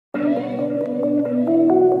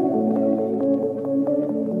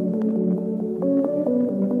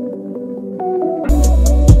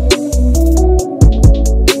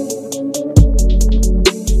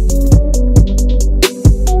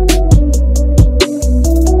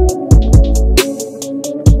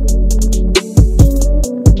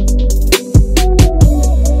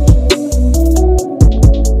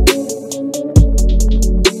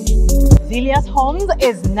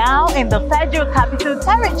in the Federal Capital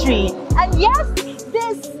Territory. And yes,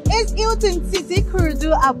 this is Hilton City,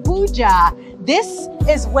 Kurudu, Abuja. This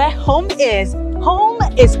is where home is. Home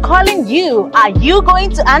is calling you. Are you going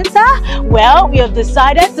to answer? Well, we have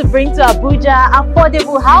decided to bring to Abuja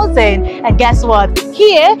affordable housing. And guess what?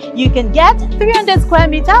 Here, you can get 300 square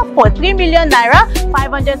meter for 3 million naira,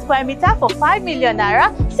 500 square meter for 5 million naira,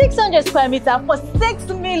 600 square meter for 6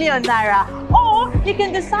 million naira. Or you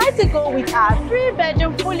can decide to go with our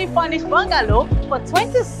 3-bedroom fully furnished bungalow for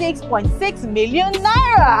 26.6 million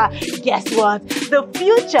naira. Guess what? The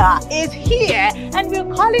future is here, and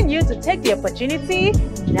we're calling you to take the opportunity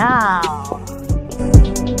now.